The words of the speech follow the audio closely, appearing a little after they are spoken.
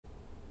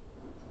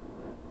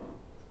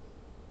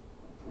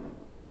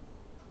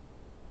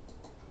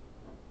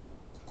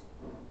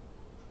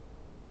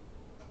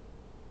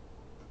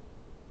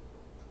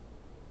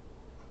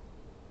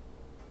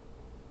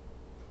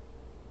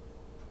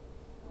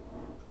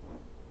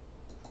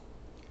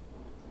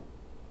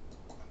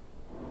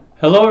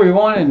Hello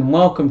everyone and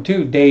welcome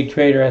to Day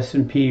Trader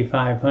S&P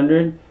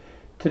 500.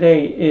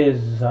 Today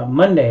is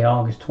Monday,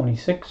 August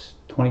 26,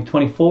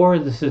 2024.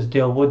 This is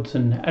Dale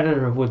Woodson,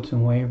 editor of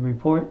Woodson Wave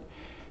Report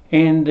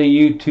and the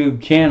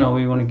YouTube channel.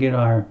 We want to get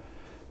our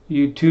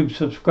YouTube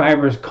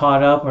subscribers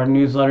caught up. Our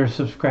newsletter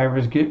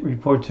subscribers get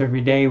reports every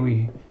day.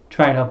 We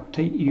try to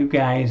update you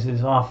guys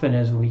as often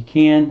as we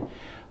can.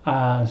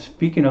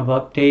 Speaking of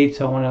updates,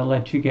 I want to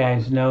let you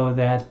guys know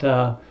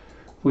that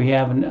we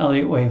have an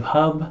Elliott Wave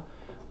hub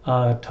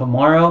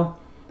tomorrow.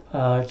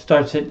 It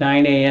starts at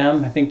 9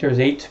 a.m. I think there's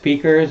 8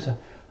 speakers.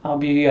 I'll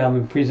be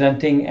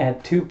presenting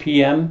at 2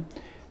 p.m.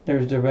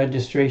 There's the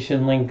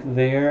registration link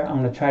there.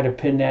 I'm going to try to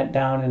pin that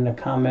down in the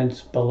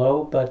comments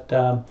below, but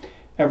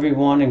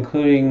everyone,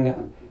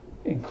 including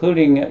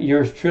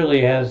yours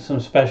truly, has some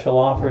special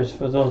offers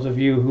for those of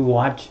you who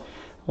watch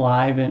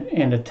live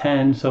and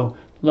attend. So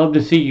love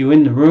to see you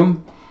in the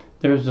room.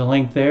 There's the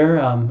link there.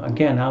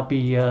 Again, I'll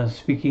be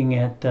speaking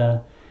at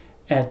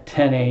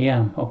 10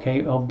 a.m.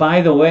 Okay. Oh,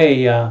 by the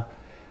way, I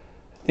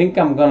think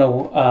I'm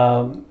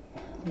gonna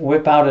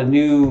whip out a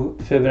new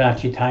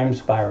Fibonacci time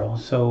spiral,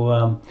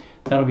 so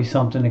that'll be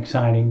something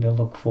exciting to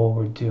look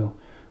forward to.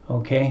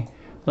 Okay,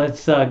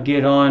 let's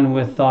get on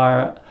with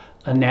our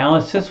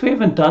analysis. We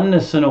haven't done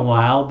this in a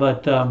while,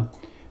 but I'm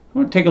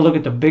going to take a look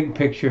at the big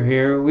picture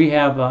here. We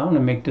have I'm going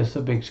to make this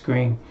a big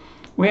screen.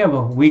 We have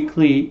a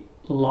weekly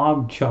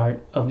log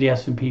chart of the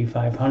S&P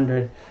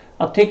 500.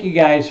 I'll take you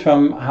guys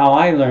from how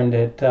I learned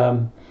it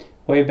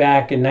way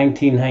back in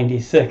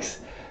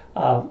 1996.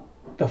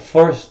 The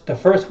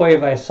first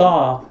wave I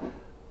saw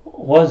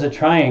was a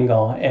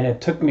triangle, and it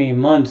took me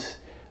months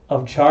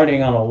of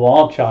charting on a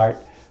wall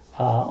chart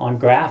on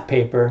graph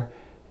paper,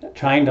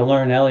 trying to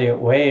learn Elliott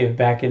Wave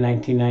back in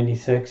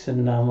 1996.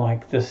 And I'm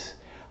like,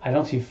 I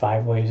don't see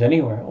 5 waves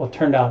anywhere. Well, it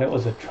turned out it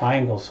was a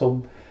triangle.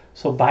 So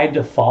by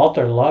default,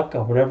 or luck,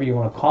 or whatever you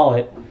want to call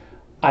it,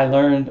 I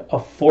learned a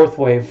 4th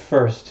wave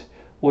first,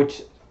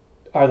 which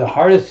are the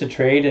hardest to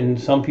trade,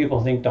 and some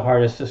people think the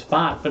hardest to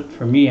spot. But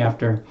for me,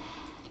 after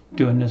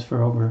doing this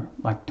for over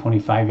like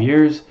 25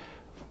 years,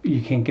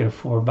 you can't get a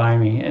 4 by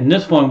me. And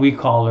this one we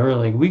called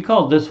early. We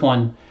called this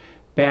one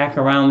back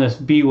around this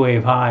B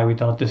wave high. We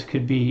thought this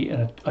could be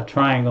a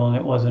triangle, and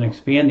it was an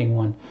expanding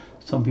one.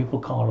 Some people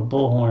call it a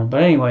bullhorn.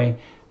 But anyway,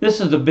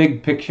 this is the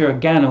big picture.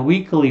 Again, a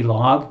weekly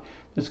log.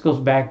 This goes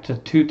back to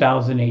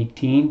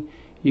 2018.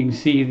 You can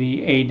see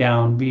the A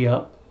down, B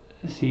up,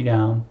 C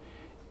down,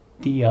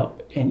 D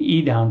up, and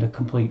E down to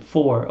complete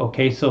 4.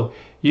 Okay, so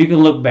you can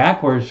look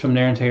backwards from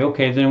there and say,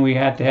 okay, then we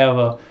had to have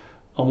a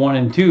 1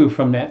 and 2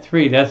 from that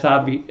 3. That's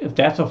obvious. If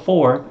that's a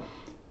 4,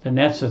 then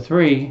that's a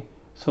 3.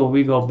 So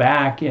we go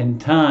back in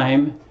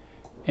time,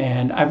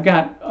 and I've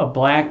got a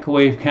black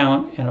wave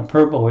count and a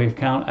purple wave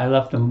count. I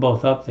left them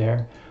both up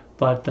there,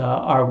 but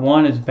our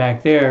 1 is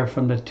back there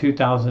from the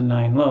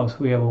 2009 low. So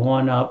we have a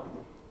 1 up,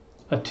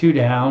 a 2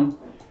 down,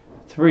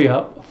 3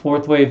 up,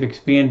 4th wave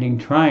expanding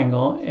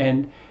triangle.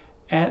 And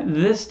at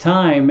this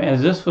time,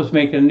 as this was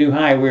making a new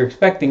high, we were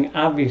expecting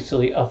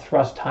obviously a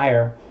thrust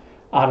higher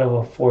out of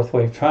a 4th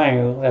wave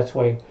triangle. That's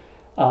why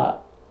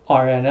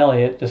R.N.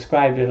 Elliott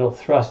described it, it'll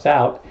thrust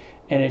out,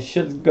 and it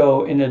should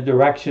go in the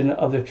direction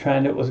of the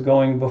trend it was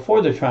going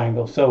before the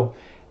triangle. So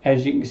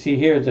as you can see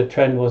here, the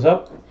trend was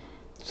up.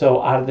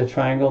 So out of the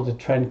triangle, the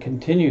trend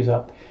continues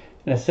up.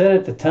 And I said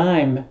at the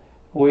time,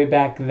 way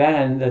back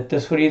then, that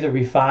this would either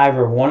be 5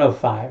 or 1 of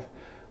 5.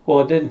 Well,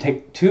 it didn't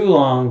take too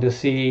long to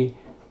see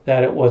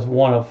that it was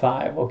 1 of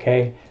 5.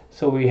 Okay,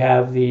 so we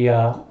have the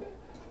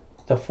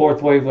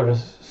 4th wave with a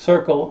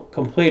circle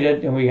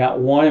completed, and we got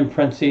 1 in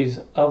parentheses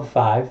of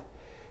 5,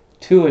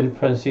 2 in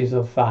parentheses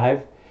of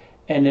 5,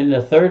 and then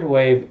the 3rd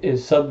wave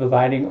is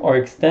subdividing or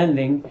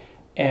extending,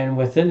 and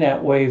within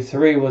that wave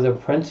 3 with a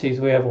parentheses,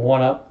 we have a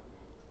 1 up,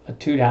 a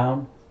 2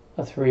 down,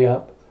 a 3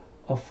 up,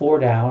 a 4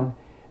 down,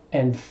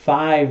 and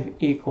 5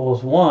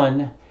 equals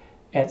 1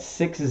 at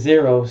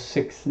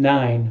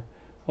 6069.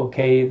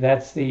 Okay,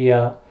 that's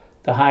the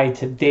high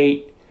to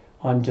date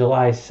on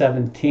July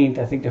 17th.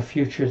 I think the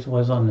futures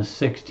was on the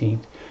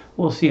 16th.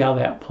 We'll see how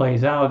that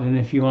plays out. And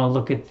if you want to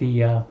look at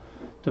the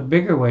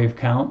bigger wave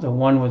count, the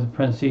 1 with the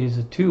parentheses,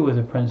 the 2 with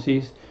the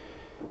parentheses,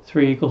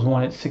 3 equals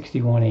 1 at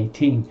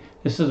 6118.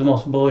 This is the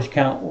most bullish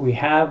count we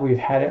have. We've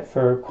had it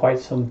for quite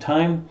some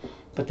time,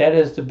 but that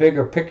is the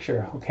bigger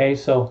picture. Okay,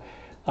 so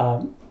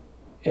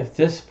if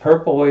this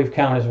purple wave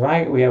count is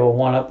right, we have a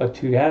 1 up, a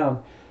 2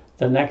 down.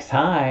 The next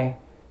high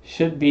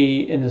should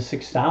be in the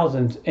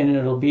 6,000s, and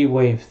it'll be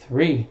wave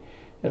 3.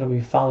 It'll be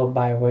followed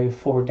by a wave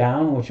 4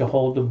 down, which will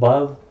hold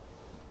above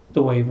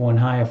the wave 1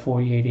 high of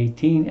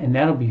 4818, and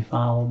that'll be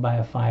followed by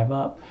a 5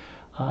 up.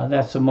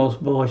 That's the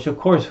most bullish. Of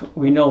course,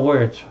 we know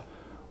where it's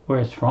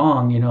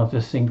wrong. You know, if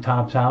this thing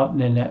tops out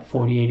and then that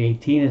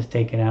 4818 is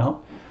taken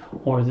out,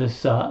 or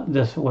this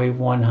wave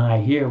 1 high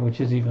here, which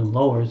is even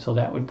lower, so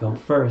that would go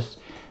first,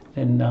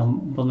 then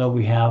we'll know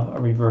we have a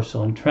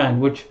reversal in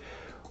trend, which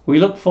we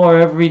look for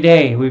every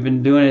day. We've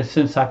been doing it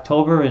since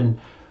October, and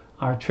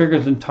our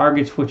triggers and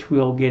targets, which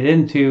we'll get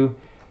into,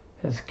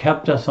 has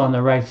kept us on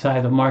the right side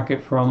of the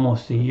market for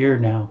almost a year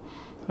now.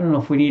 don't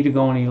know if we need to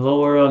go any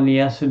lower on the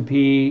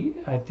S&P.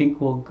 I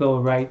think we'll go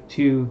right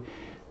to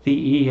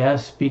the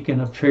ES. Speaking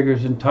of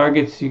triggers and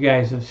targets, you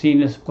guys have seen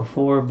this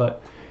before,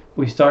 but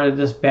we started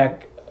this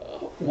back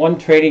one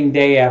trading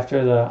day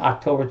after the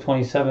October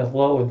 27th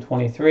low in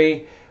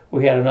 23.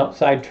 We had an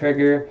upside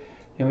trigger,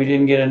 and we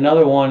didn't get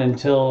another one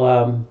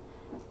until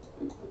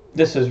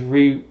this is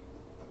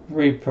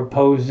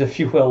re-proposed, if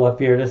you will, up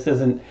here. This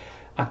isn't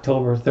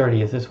October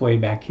 30th, it's way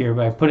back here,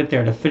 but I put it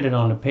there to fit it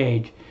on the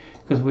page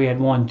because we had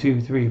 1,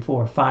 2, 3,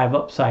 4, 5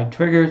 upside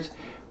triggers.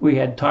 We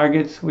had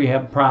targets, we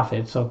have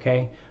profits,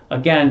 okay?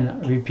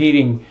 Again,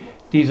 repeating,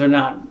 these are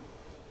not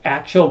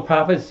actual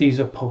profits,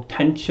 these are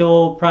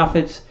potential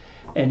profits,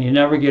 and you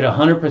never get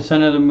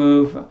 100% of the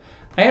move.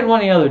 I had one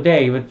the other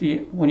day, but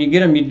when you get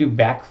them, you do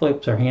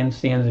backflips or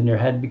handstands in your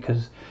head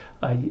because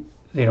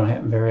they don't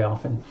happen very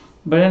often.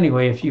 But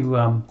anyway, if you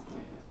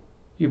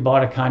you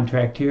bought a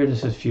contract here,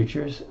 this is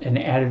futures, and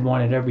added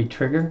one at every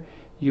trigger,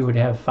 you would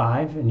have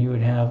 5, and you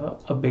would have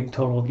a big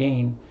total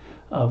gain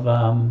of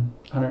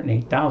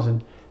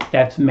 108,000.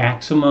 That's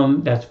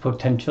maximum, that's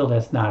potential,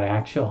 that's not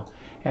actual.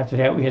 After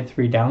that, we had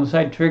 3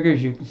 downside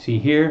triggers. You can see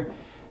here,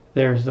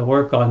 there's the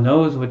work on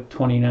those with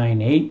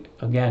 29.8.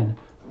 Again,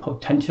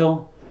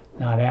 potential,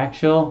 not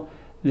actual.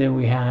 Then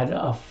we had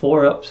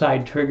 4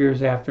 upside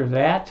triggers after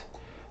that.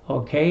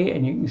 Okay,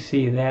 and you can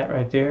see that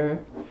right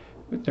there.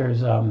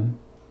 There's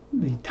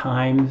the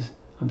times,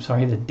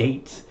 the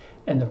dates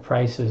and the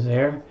prices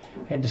there.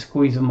 I had to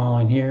squeeze them all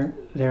in here.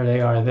 There they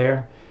are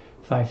there.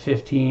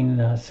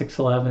 515,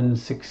 611,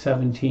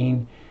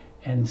 617,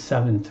 and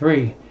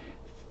 73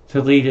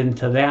 to lead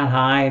into that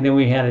high. Then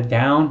we had a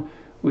down.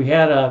 We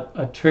had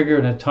a trigger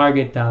and a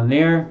target down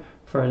there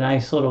for a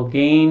nice little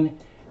gain.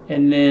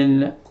 And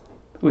then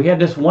we had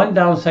this one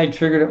downside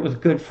trigger that was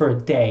good for a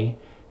day.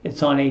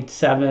 It's on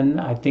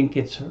 8.7. I think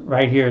it's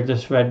right here,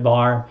 this red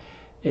bar.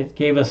 It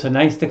gave us a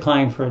nice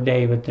decline for a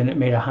day, but then it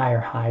made a higher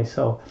high.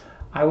 So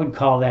I would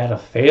call that a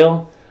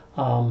fail.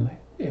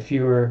 If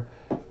you were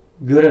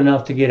good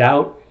enough to get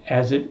out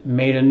as it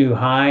made a new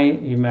high,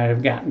 you might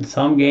have gotten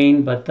some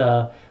gain, but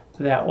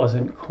that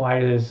wasn't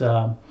quite as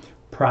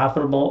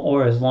profitable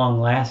or as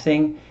long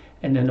lasting.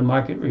 And then the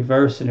market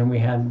reversed, and then we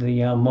had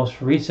the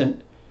most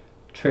recent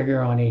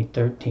trigger on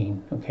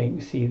 8.13. Okay, you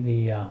can see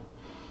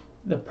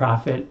the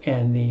profit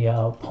and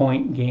the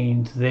point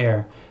gains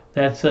there.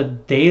 That's a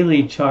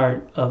daily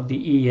chart of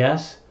the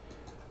ES.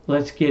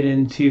 Let's get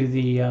into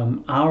the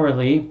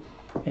hourly,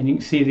 and you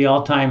can see the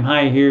all-time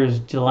high here is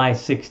July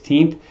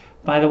 16th.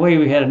 By the way,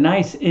 we had a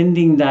nice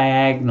ending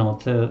diagonal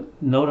to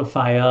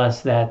notify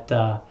us that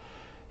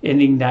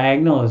ending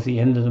diagonal is the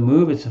end of the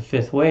move. It's a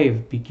 5th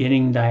wave.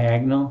 Beginning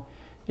diagonal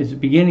is the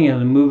beginning of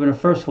the move in a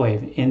 1st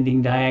wave.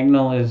 Ending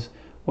diagonal is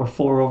where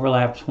 4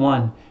 overlaps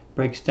 1.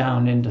 Breaks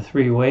down into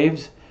 3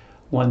 waves,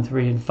 1,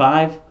 3, and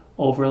 5.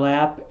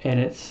 Overlap, and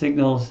it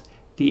signals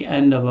the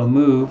end of a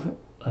move.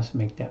 Let's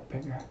make that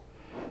bigger.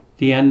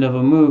 The end of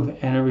a move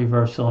and a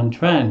reversal in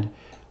trend.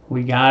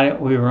 We got it,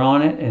 we were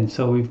on it, and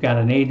so we've got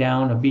an A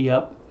down, a B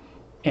up,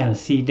 and a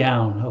C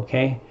down.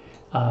 Okay,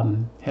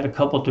 had a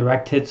couple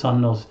direct hits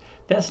on those.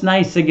 That's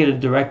nice to get a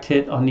direct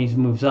hit on these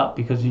moves up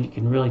because you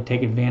can really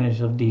take advantage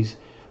of these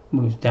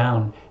moves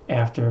down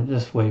after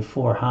this wave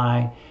 4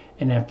 high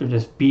and after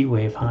this B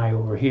wave high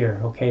over here.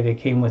 Okay, they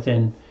came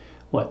within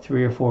what,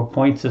 3 or 4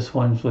 points. This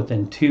one's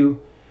within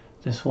 2,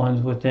 this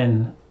one's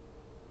within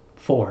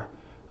 4.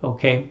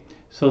 Okay,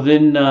 so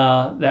then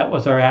that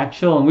was our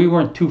actual, and we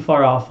weren't too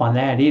far off on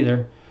that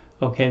either.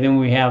 Okay, then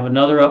we have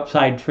another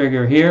upside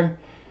trigger here.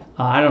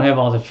 I don't have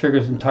all the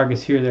triggers and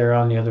targets here, they're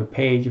on the other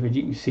page, but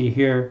you can see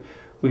here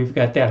we've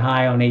got that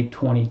high on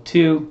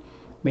 8.22,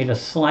 made a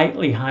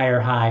slightly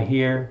higher high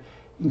here.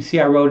 You can see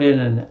I wrote in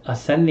an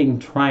ascending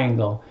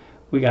triangle.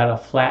 We got a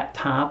flat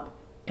top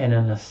and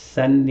an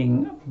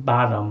ascending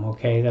bottom.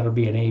 Okay, that'll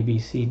be an A, B,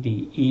 C,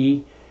 D,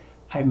 E.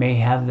 I may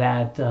have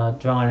that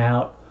drawn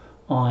out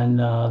on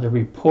the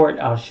report.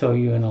 I'll show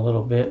you in a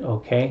little bit.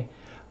 Okay,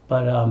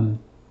 but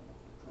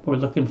we're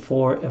looking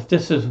for, if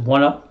this is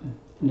 1 up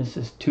and this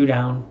is 2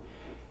 down,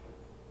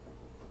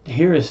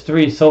 here is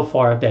 3 so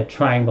far if that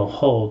triangle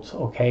holds.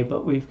 Okay,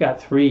 but we've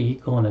got 3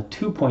 equaling a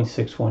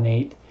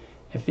 2.618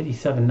 at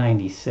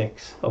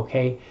 57.96.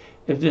 Okay,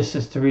 if this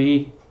is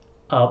 3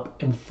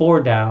 up and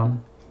 4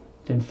 down,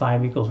 then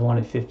 5 equals 1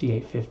 at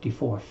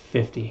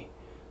 58.54.50.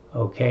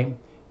 Okay, you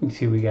can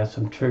see we got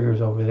some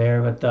triggers over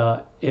there,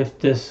 but if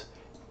this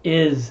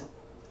is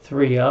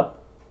 3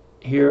 up,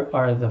 here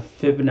are the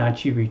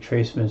Fibonacci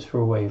retracements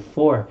for wave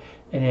 4,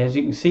 and as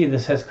you can see,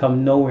 this has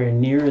come nowhere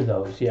near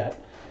those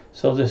yet.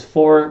 So this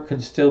 4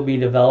 could still be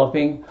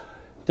developing,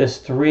 this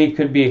 3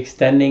 could be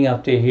extending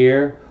up to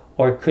here,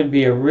 or it could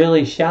be a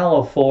really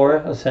shallow 4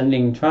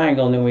 ascending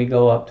triangle, and then we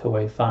go up to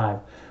wave 5.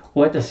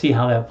 We'll have to see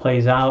how that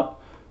plays out.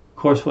 Of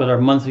course, with our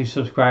monthly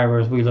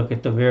subscribers, we look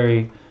at the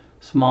very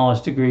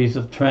smallest degrees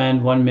of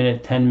trend, 1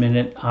 minute, 10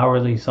 minute,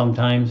 hourly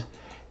sometimes,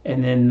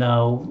 and then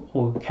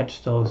we'll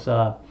catch those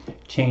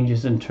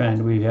changes in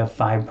trend. We have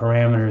 5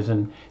 parameters,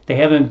 and they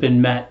haven't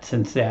been met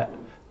since that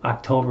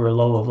October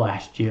low of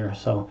last year.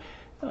 So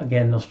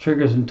Again, those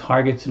triggers and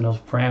targets and those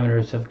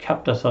parameters have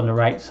kept us on the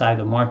right side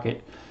of the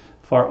market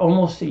for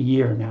almost a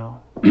year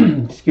now.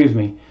 Excuse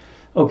me.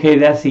 Okay,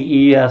 that's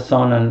the ES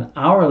on an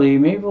hourly.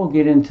 Maybe we'll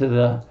get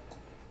into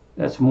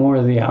that's more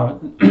of the hour.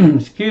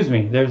 Excuse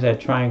me. There's that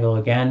triangle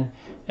again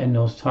and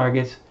those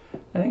targets.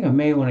 I think I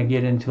may want to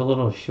get into a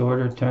little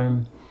shorter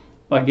term.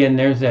 But again,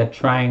 there's that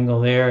triangle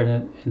there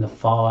and the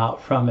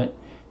fallout from it.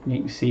 And you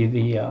can see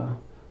the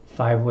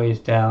 5 ways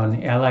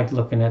down. I like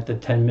looking at the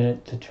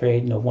 10-minute to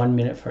trade and the 1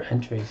 minute for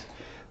entries.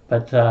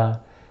 But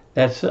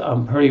that's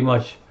pretty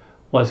much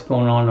what's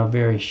going on a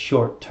very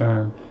short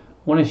term. I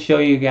want to show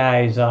you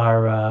guys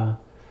our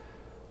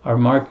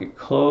market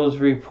close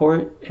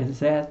report. Is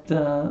that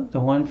the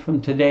one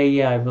from today?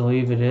 Yeah, I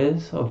believe it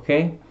is.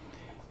 Okay.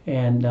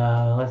 And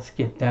let's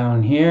get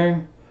down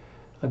here.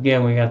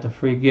 Again, we got the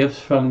free gifts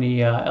from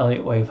the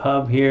Elliott Wave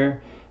Hub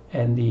here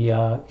and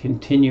the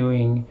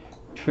continuing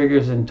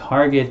triggers and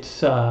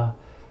targets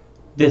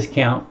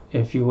discount,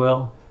 if you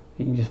will.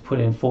 You can just put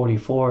in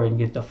 44 and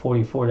get the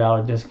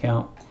 $44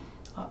 discount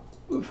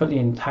for the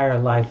entire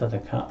life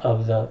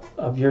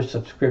of your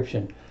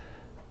subscription.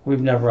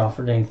 We've never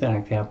offered anything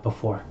like that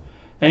before.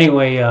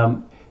 Anyway,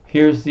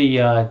 here's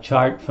the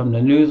chart from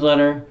the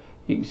newsletter.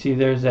 You can see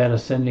there's that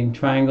ascending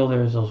triangle.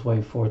 There's those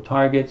wave 4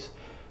 targets.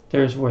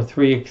 There's where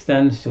 3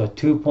 extends to a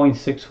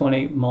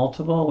 2.618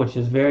 multiple, which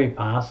is very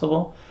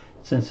possible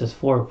since this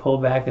 4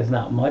 pullback is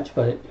not much,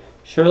 but it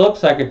sure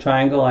looks like a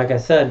triangle. Like I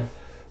said,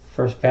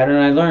 first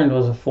pattern I learned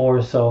was a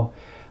 4, so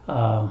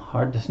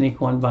hard to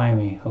sneak one by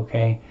me.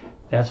 Okay,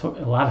 that's what,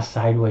 a lot of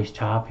sideways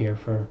chop here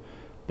for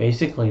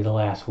basically the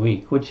last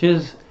week, which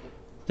is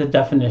the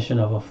definition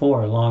of a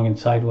 4, long and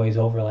sideways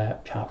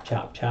overlap, chop,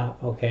 chop,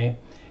 chop. Okay,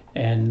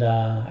 and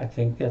I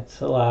think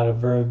that's a lot of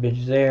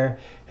verbiage there.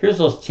 Here's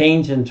those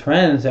change in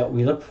trends that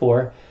we look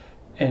for,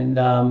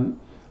 and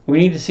we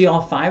need to see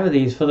all 5 of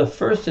these for the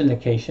first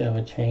indication of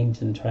a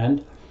change in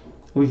trend.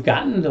 We've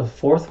gotten the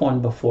 4th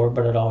one before,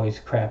 but it always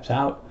craps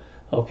out.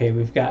 Okay,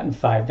 we've gotten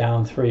 5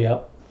 down, 3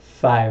 up,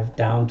 5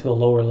 down to a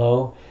lower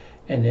low,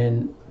 and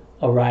then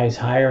a rise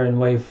higher in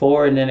wave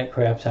 4, and then it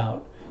craps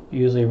out.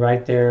 Usually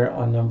right there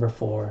on number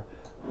 4.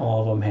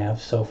 All of them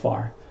have so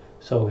far.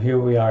 So here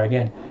we are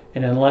again.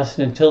 And unless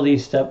and until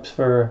these steps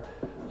for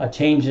a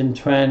change in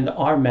trend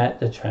are met,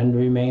 the trend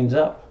remains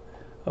up.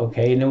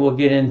 Okay, and then we'll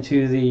get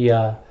into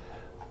the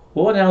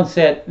we'll announce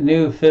that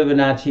new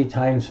Fibonacci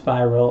time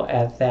spiral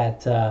at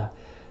that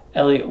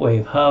Elliott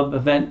Wave Hub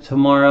event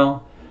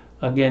tomorrow.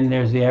 Again,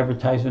 there's the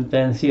advertisement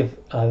then. See if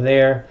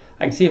I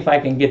can see if I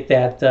can get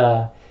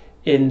that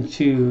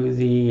into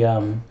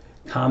the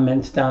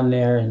comments down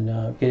there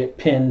and get it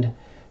pinned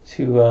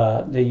to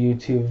the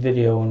YouTube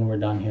video when we're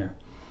done here.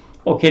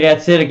 Okay,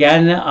 that's it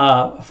again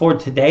for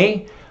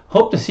today.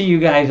 Hope to see you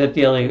guys at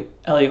the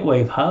Elliott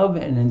Wave Hub,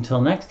 and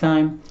until next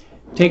time,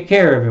 take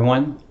care,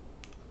 everyone.